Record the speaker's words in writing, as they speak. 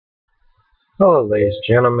Hello, ladies and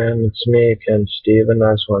gentlemen. It's me again, Steven.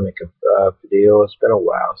 I just want to make a video. It's been a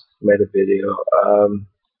while since I made a video.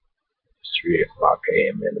 It's 3 o'clock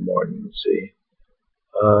a.m. in the morning. Let's see.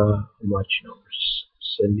 I'm watching over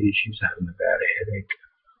Cindy. She's having a bad headache.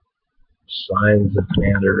 Signs of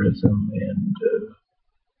aneurysm and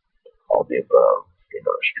all the above.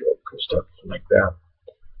 Stroke and stuff like that.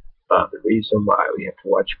 The reason why we have to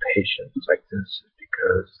watch patients like this is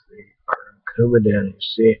because they are incumbent, you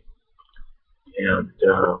see. And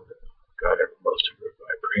God, most of her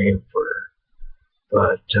by praying for her.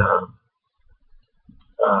 But a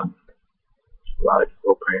lot of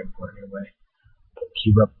people praying for her anyway. But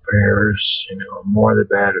keep up prayers, more the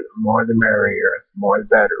better, more the merrier, more the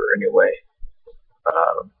better anyway.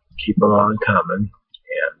 Keep them on coming,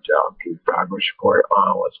 and I'll give progress report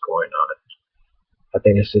on what's going on. I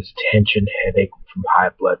think it's this tension headache from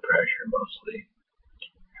high blood pressure mostly.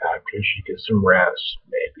 After she gets some rest,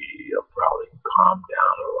 maybe it'll probably calm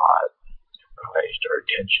down a lot. Probably start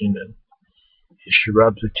tension, and if she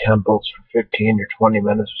rubs her temples for 15 or 20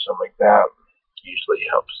 minutes or something like that, usually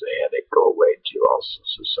helps the headache go away too. Also,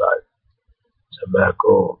 some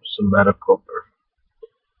medical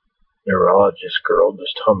neurologist girl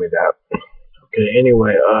just told me that. Okay,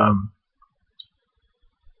 anyway, I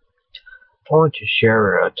want to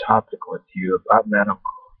share a topic with you about medical.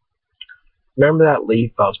 Remember that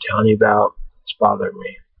leaf I was telling you about? It's bothering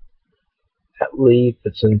me. That leaf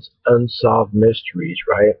that's in Unsolved Mysteries,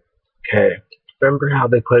 right? Okay. Remember how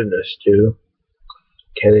they put it in a stew?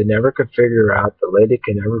 Okay, they never could figure out, the lady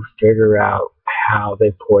could never figure out how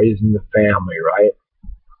they poisoned the family, right?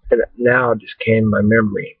 And now it just came to my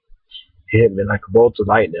memory. It hit me like a bolt of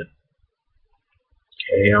lightning.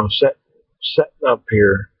 Okay, I'm setting up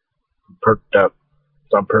here, I'm perked up.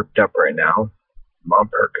 So I'm perked up right now. I'm on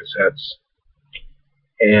Percocets.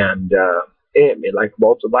 And it hit me like a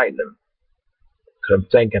bolt of lightning. Because I'm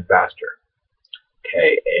thinking faster.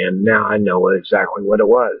 Okay, and now I know exactly what it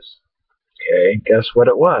was. Okay, guess what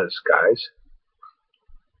it was, guys?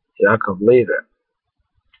 You're not going to believe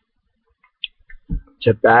it.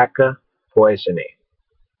 Tobacco poisoning.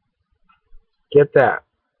 Get that.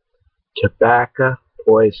 Tobacco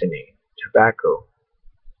poisoning. Tobacco.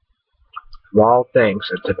 Of all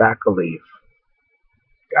things, a tobacco leaf.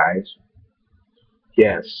 Guys.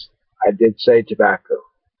 Yes, I did say tobacco.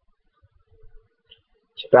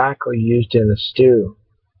 Tobacco used in a stew.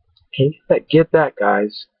 Can you get that,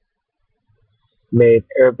 guys? Made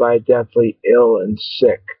everybody deathly ill and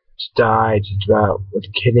sick. Died just about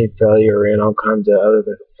with kidney failure and all kinds of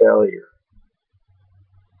other failure.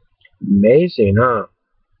 Amazing, huh?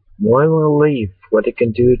 One little leaf, what it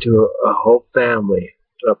can do to a whole family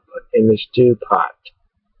up in the stew pot.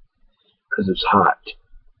 Because it's hot.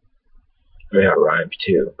 I mean, that rhymes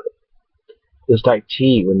too. Just like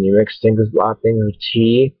tea, when you mix things, a lot of things with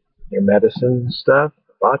tea, your medicine and stuff,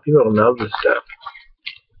 a lot of people don't know this stuff.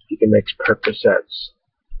 You can mix Percocets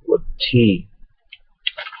with tea.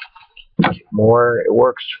 It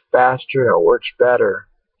works faster, and it works better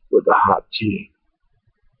with the hot tea.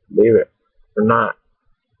 Believe it or not.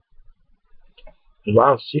 There's a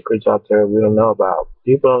lot of secrets out there we don't know about.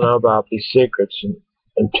 People don't know about these secrets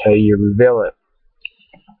until you reveal it.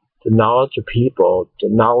 The knowledgeable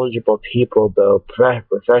people, though,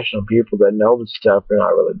 professional people that know this stuff, are not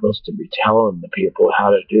really supposed to be telling the people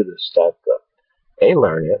how to do this stuff, but they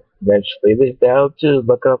learn it. Eventually, they'll just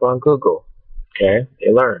look up on Google. Okay?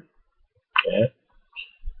 They learn. Okay?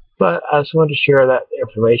 But I just wanted to share that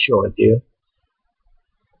information with you.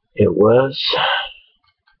 It was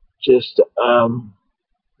just,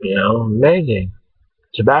 amazing.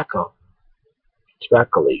 Tobacco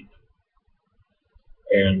leaf.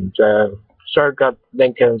 And got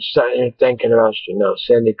thinking about,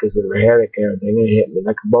 Cindy, because of her headache and everything, and it hit me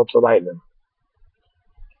like a bolt of lightning.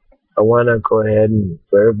 I want to go ahead and,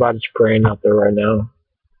 for everybody's praying out there right now,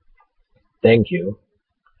 thank you.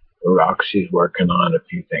 Roxy's working on a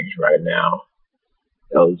few things right now.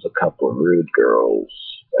 There's a couple of rude girls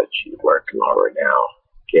that she's working on right now,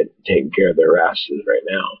 taking care of their asses right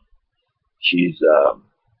now. She's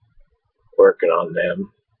working on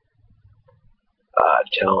them.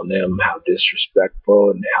 Telling them how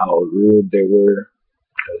disrespectful and how rude they were,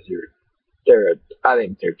 because I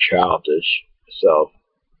think they're childish, so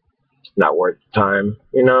it's not worth the time,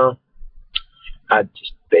 I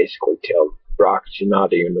just basically tell Roxy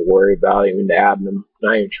not even to worry about it, even to add them,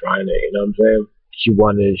 not even trying to, you know what I'm saying? She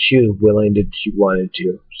wanted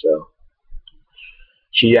to, so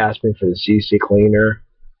she asked me for the CC cleaner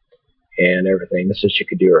and everything, so she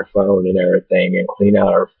could do her phone and everything and clean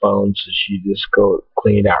out her phone, so she just go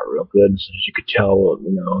clean it out real good so she could tell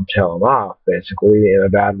them off, basically, in a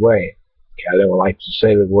bad way. I don't like to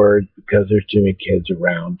say the word because there's too many kids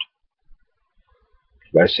around.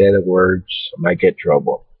 If I say the words, I might get in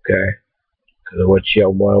trouble, okay? Because what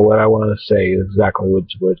I want to say is exactly what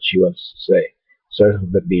she wants to say. Starts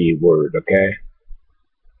with the B word, okay?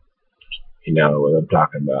 You know what I'm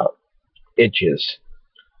talking about. Itches.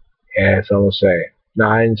 Yeah, someone say. No,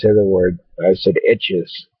 I didn't say the word. I said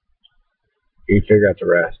itches. You figure out the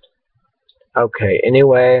rest. Okay,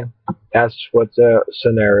 anyway, that's what the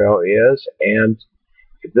scenario is, and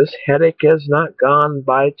if this headache is not gone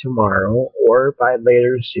by tomorrow or by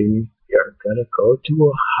later soon, you're gonna go to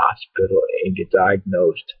a hospital and get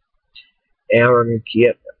diagnosed. And we're gonna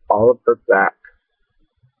get all of her back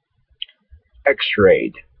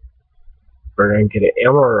x-rayed. We're gonna get an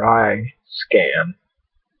MRI scan.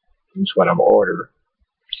 That's what I'm gonna order.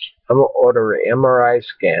 I'm gonna order an MRI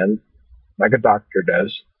scan like a doctor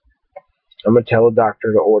does. I'm going to tell the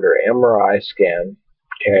doctor to order an MRI scan,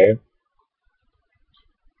 okay?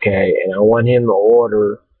 Okay, and I want him to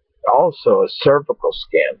order also a cervical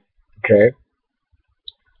scan, okay?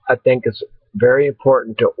 I think it's very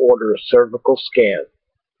important to order a cervical scan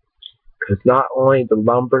because not only the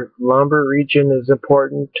lumbar region is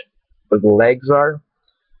important, where the legs are,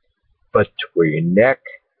 but to where your neck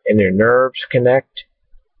and your nerves connect,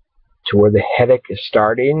 to where the headache is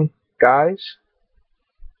starting, guys.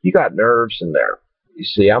 You got nerves in there. You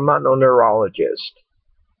see, I'm not no neurologist,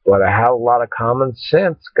 but I have a lot of common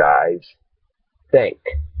sense, guys. Think.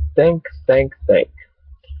 If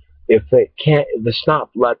it's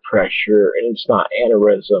not blood pressure and it's not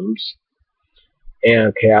aneurysms, and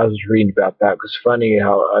okay, I was reading about that because funny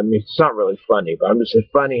how, I mean, it's not really funny, but I'm just saying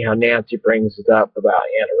funny how Nancy brings it up about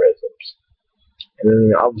aneurysms. And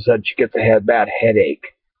then all of a sudden she gets a bad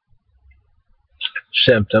headache.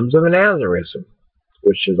 Symptoms of an aneurysm.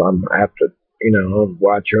 Which is I have to,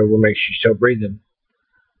 watch her over, make sure she's still breathing.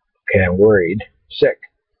 Okay, I'm worried, sick.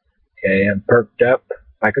 Okay, I'm perked up.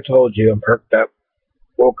 Like I told you, I'm perked up.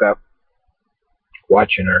 Woke up,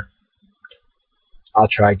 watching her. I'll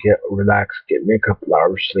try to get relaxed, get me a couple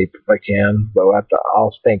hours sleep if I can, but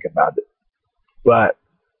I'll think about it. But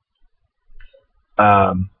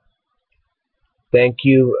thank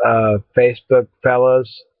you, Facebook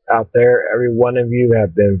fellas out there. Every one of you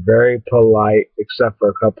have been very polite, except for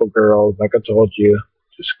a couple girls. Like I told you,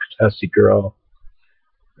 just a testy girl.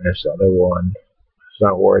 And this other one, it's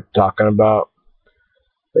not worth talking about.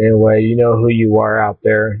 But anyway, you know who you are out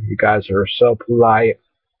there. You guys are so polite.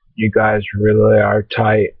 You guys really are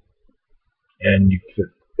tight, and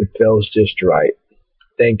it feels just right.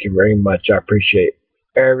 Thank you very much. I appreciate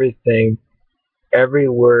everything, every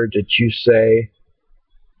word that you say.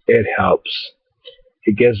 It helps.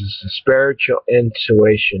 It gives us a spiritual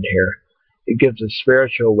intuition here. It gives us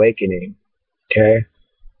spiritual awakening. Okay?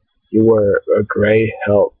 You were a great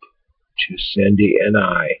help to Cindy and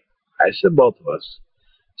I. I said both of us.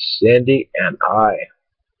 Cindy and I.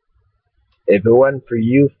 If it wasn't for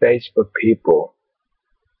you Facebook people,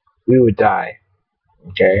 we would die.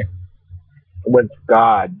 Okay? If it wasn't for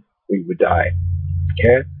God, we would die.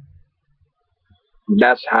 Okay?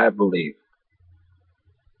 That's how I believe.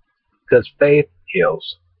 Because faith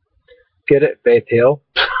heals. Get it? Faith Hill?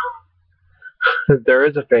 There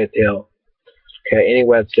is a Faith Hill. Okay,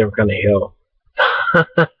 anyway, it's a different kind of hill.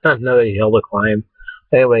 Another hill to climb.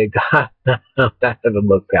 Anyway, God, I haven't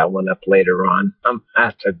looked that one up later on.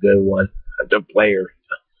 That's a good one. The player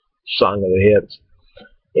song of the hits.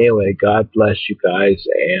 Anyway, God bless you guys,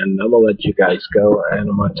 and I'm gonna let you guys go, and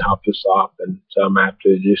I'm gonna top this off, and so I'm gonna have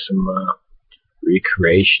to do some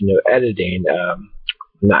recreation of editing.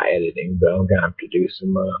 Not editing, but I'm gonna have to do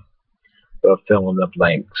some fill in the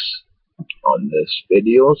blanks on this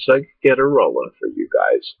video so I can get a rolling for you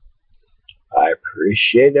guys. I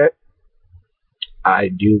appreciate it. I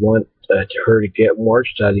do want her to get more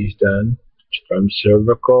studies done from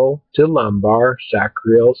cervical to lumbar,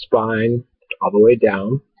 sacral, spine, all the way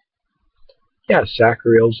down. Yeah,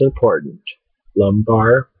 sacral is important.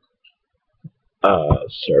 Lumbar,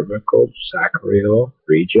 cervical, sacral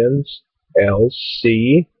regions,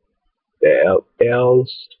 LC, the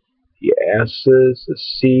L's, the S's, the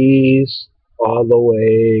C's, all the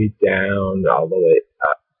way down, all the way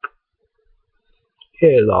up.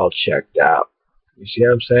 It is all checked out. You see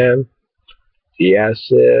what I'm saying? The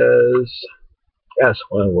S's,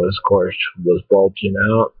 S1 was, of course, was bulging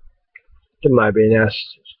out. There might be an S,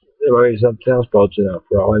 there might be something else bulging out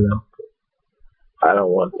for all I know. I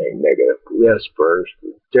don't want anything negative. Yes, spurs.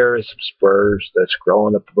 There is some spurs that's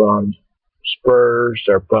growing up on. Spurs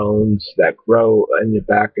are bones that grow in your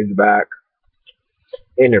back, in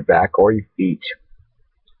your back or your feet.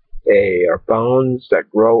 They are bones that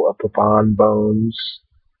grow up upon bones.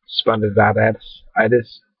 Spondylitis. I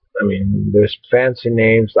mean, there's fancy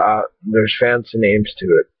names. There's fancy names to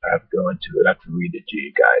it. I have to go into it. I have to read it to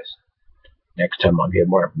you guys. Next time I'll get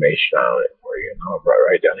more information on it for you. And I'll write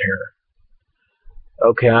right down here.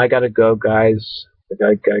 Okay, I gotta go, guys.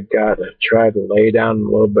 I gotta try to lay down a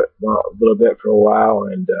little bit for a while,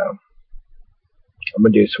 and I'm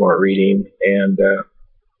gonna do some more reading and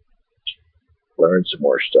learn some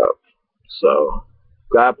more stuff. So,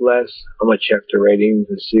 God bless. I'm gonna check the ratings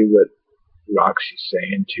and see what Roxy's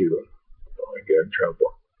saying too. Don't want to get in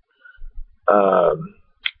trouble. Or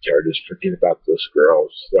just forget about those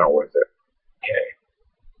girls. They're not worth it. Okay,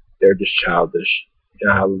 they're just childish. You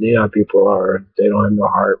know how people are. They don't have no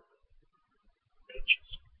heart.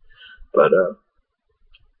 But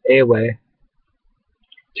anyway,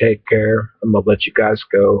 take care. I'm gonna let you guys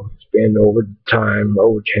go. It's been over time,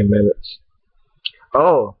 over 10 minutes.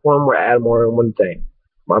 Oh, add more than one thing.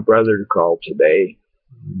 My brother called today.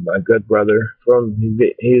 My good brother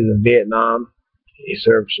he's in Vietnam. He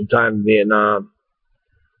served some time in Vietnam.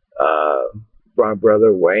 My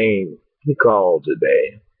brother Wayne, he called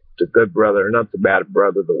today. The good brother, not the bad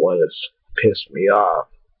brother, the one that's pissed me off.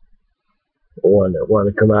 The one that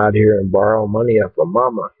wanted to come out here and borrow money off of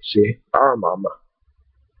Mama, see, our Mama,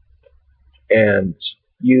 and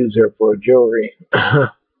use her for jewelry.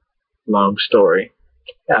 Long story.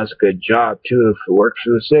 That's a good job too if it works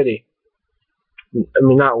for the city. I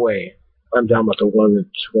mean, not Wayne. I'm talking about the one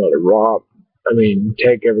that's want to rob. I mean,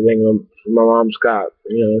 take everything my mom's got.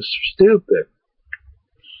 You know, it's stupid.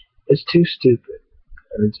 It's too stupid.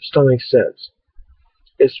 I mean, it just don't make sense.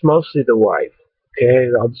 It's mostly the wife. Okay,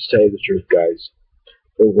 I'll just tell you the truth, guys.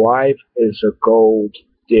 The wife is a gold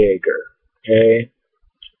digger. Okay,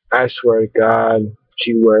 I swear to God,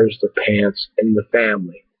 she wears the pants in the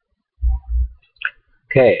family.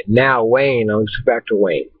 Okay, now Wayne. Let's go back to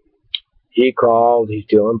Wayne. He called. He's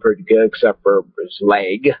doing pretty good, except for his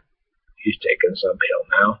leg. He's taking some pill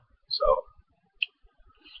now, so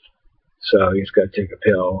he's got to take a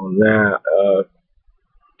pill on that.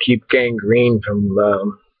 Keep gangrene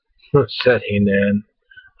from setting in.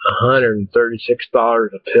 $136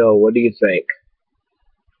 a pill. What do you think?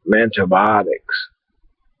 Antibiotics.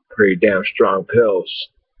 Pretty damn strong pills.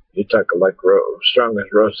 You took it like strong as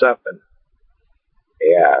Rocephin.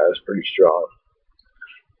 Yeah, that's pretty strong.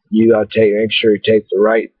 You gotta make sure you take the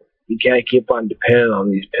right. You can't keep on depending on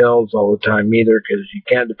these pills all the time either, because you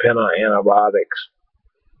can't depend on antibiotics.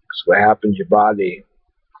 Because what happens, your body,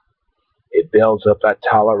 it builds up that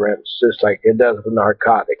tolerance, just like it does with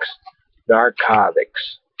narcotics.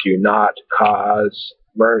 Narcotics do not cause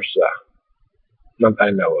MRSA. Not that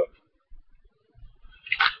I know of.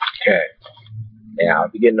 Okay. Yeah,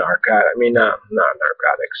 if you get not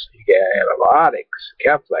narcotics. You get antibiotics,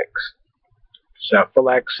 Keflex,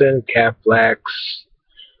 cephalexin, Keflex,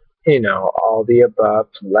 all the above,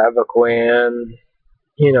 Levaquin,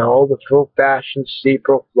 all the full-fashioned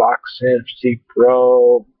ciprofloxacin,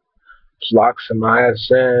 cipro,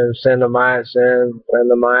 fluoxamycin, clindamycin,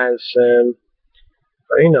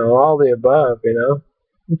 all the above, you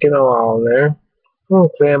get all in there.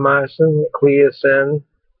 Clindamycin, cleocin,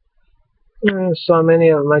 so many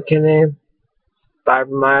of them I can name.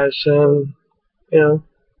 Fibromycin,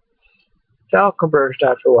 they all converged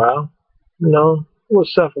after a while. With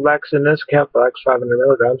cephalexin, this Keflex, 500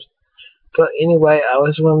 milligrams. But anyway, I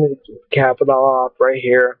was wanting to cap it all off right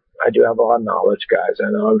here. I do have a lot of knowledge, guys. I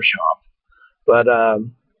know I'm shocked. But I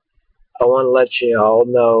want to let you all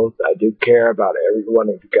know that I do care about every one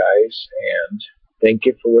of you guys. And thank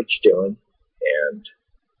you for what you're doing. And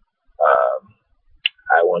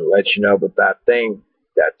I want to let you know about that thing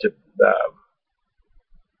that it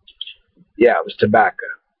was tobacco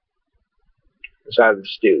inside of the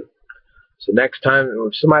stew. So next time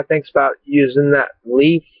if somebody thinks about using that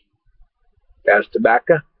leaf as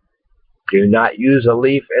tobacco, do not use a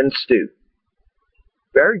leaf in stew.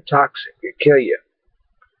 Very toxic. It kill you.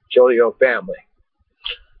 Kill your family.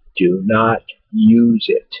 Do not use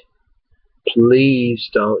it. Please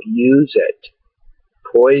don't use it.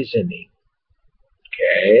 Poisoning.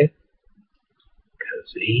 Okay?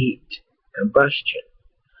 Because of heat. Combustion.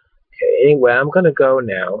 Okay, anyway, I'm going to go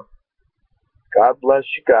now. God bless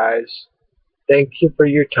you guys. Thank you for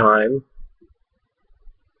your time.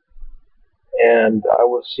 And I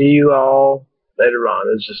will see you all later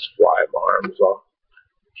on. It's just fly my arms off.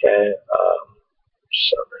 Okay?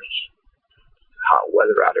 Summer's hot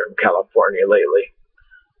weather out here in California lately.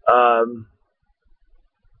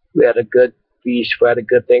 We had a good feast. We had a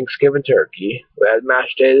good Thanksgiving turkey. We had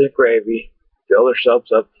mashed potatoes and gravy. Filled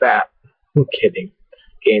ourselves up fat. I'm kidding.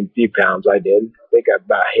 Gained a few pounds. I did. I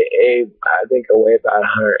think I weigh about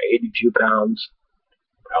 182 pounds.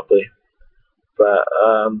 probably. But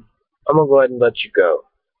I'm gonna go ahead and let you go.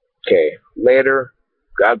 Okay, later.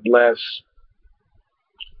 God bless.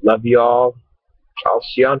 Love you all. I'll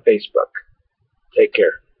see you on Facebook. Take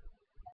care.